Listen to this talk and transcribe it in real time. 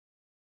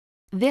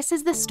This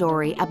is the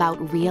story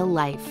about real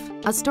life.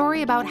 A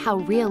story about how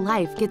real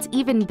life gets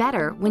even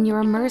better when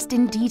you're immersed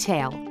in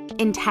detail,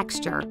 in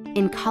texture,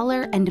 in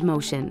color and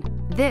motion.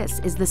 This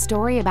is the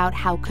story about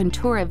how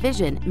Contoura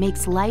Vision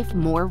makes life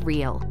more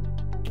real.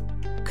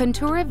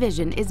 Contoura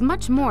Vision is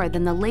much more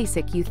than the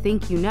LASIK you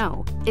think you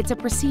know. It's a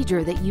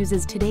procedure that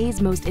uses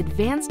today's most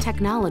advanced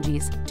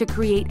technologies to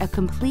create a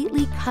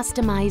completely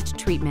customized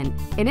treatment.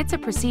 And it's a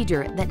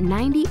procedure that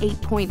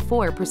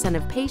 98.4%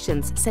 of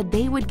patients said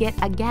they would get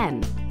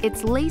again.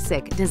 It's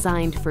LASIK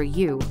designed for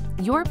you.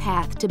 Your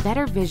path to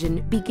better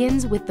vision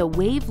begins with the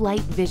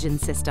Wave-Light Vision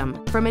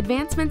System. From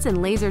advancements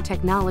in laser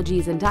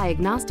technologies and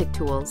diagnostic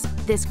tools,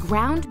 this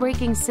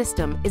groundbreaking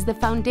system is the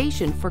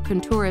foundation for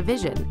Contoura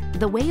Vision.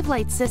 The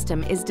Wave-Light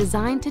system is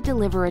designed to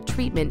deliver a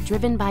treatment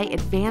driven by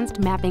advanced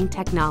mapping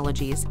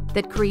technologies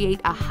that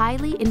create a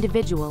highly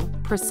individual,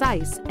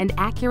 precise, and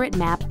accurate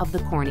map of the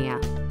cornea.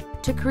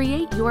 To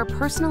create your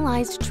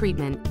personalized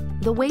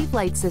treatment, the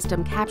Wave-Light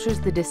system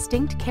captures the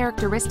distinct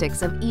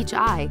characteristics of each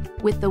eye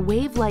with the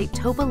Wave-Light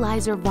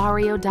Topographically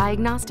Vario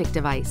diagnostic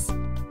device.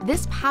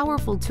 This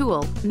powerful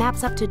tool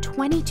maps up to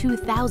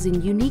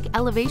 22,000 unique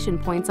elevation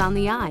points on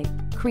the eye,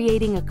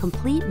 creating a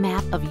complete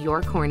map of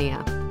your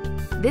cornea.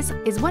 This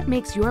is what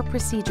makes your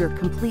procedure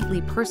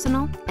completely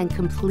personal and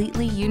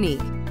completely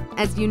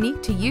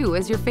unique to you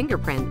as your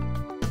fingerprint.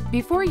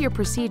 Before your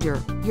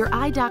procedure, your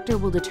eye doctor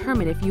will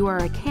determine if you are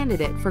a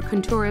candidate for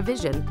Contoura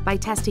Vision by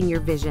testing your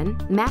vision,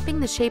 mapping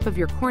the shape of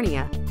your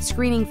cornea,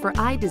 screening for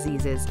eye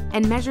diseases,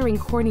 and measuring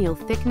corneal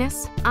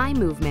thickness, eye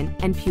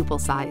movement, and pupil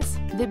size.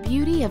 The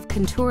beauty of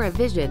Contoura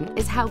Vision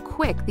is how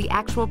quick the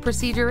actual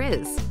procedure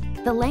is.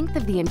 The length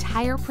of the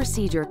entire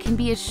procedure can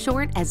be as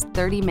short as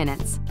 30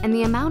 minutes, and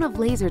the amount of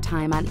laser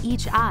time on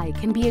each eye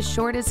can be as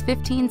short as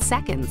 15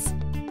 seconds.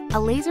 A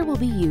laser will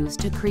be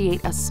used to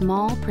create a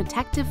small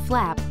protective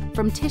flap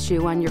from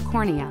tissue on your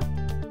cornea.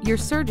 Your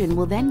surgeon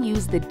will then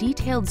use the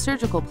detailed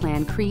surgical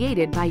plan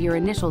created by your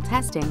initial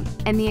testing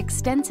and the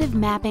extensive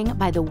mapping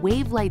by the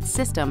Wave-Light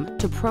system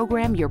to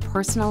program your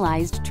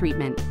personalized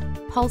treatment.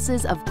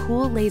 Pulses of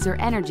cool laser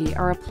energy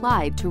are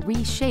applied to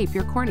reshape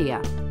your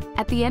cornea.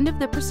 At the end of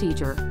the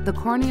procedure, the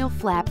corneal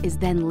flap is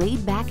then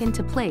laid back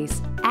into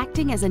place,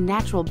 acting as a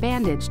natural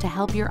bandage to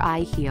help your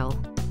eye heal.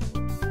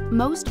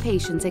 Most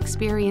patients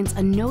experience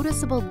a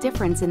noticeable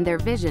difference in their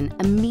vision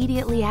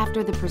immediately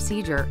after the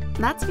procedure.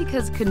 That's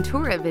because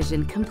Contoura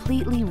Vision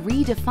completely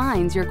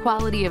redefines your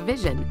quality of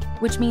vision,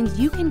 which means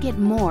you can get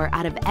more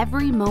out of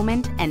every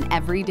moment and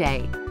every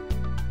day.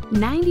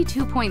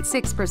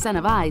 92.6%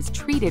 of eyes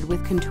treated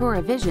with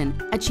Contoura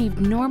Vision achieved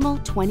normal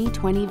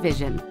 20/20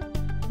 vision.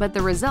 But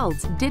the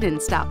results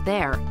didn't stop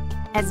there,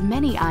 as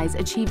many eyes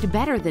achieved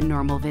better than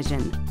normal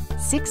vision.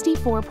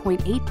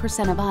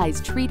 64.8% of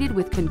eyes treated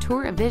with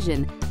Contoura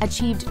Vision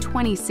achieved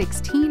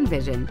 20/16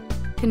 vision.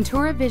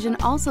 Contoura Vision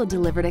also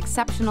delivered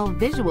exceptional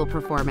visual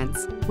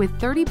performance, with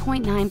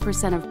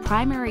 30.9% of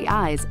primary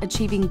eyes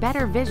achieving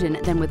better vision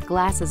than with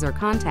glasses or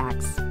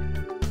contacts.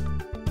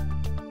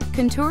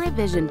 Contoura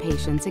Vision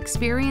patients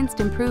experienced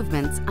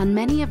improvements on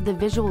many of the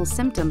visual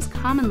symptoms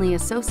commonly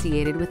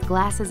associated with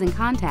glasses and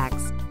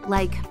contacts,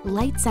 like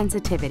light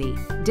sensitivity,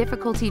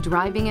 difficulty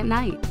driving at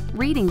night,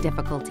 reading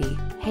difficulty,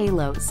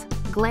 halos,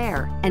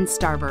 glare, and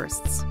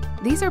starbursts.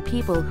 These are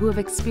people who have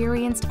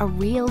experienced a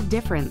real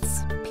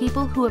difference,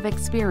 people who have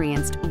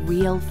experienced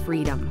real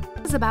freedom.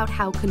 It's about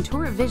how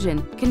Contoura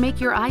Vision can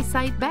make your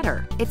eyesight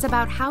better. It's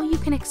about how you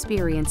can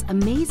experience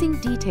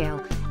amazing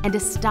detail and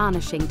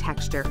astonishing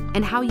texture,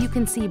 and how you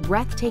can see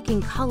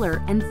breathtaking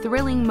color and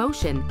thrilling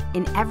motion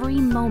in every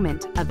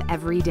moment of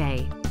every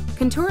day.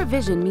 Contoura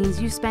Vision means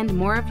you spend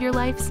more of your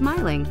life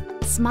smiling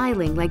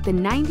like the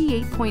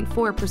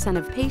 98.4%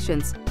 of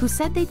patients who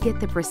said they'd get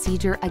the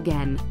procedure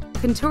again.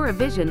 Contoura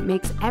Vision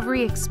makes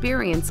every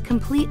experience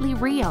completely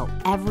real,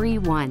 every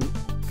one.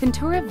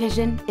 Contoura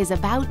Vision is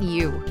about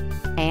you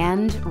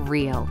and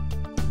real.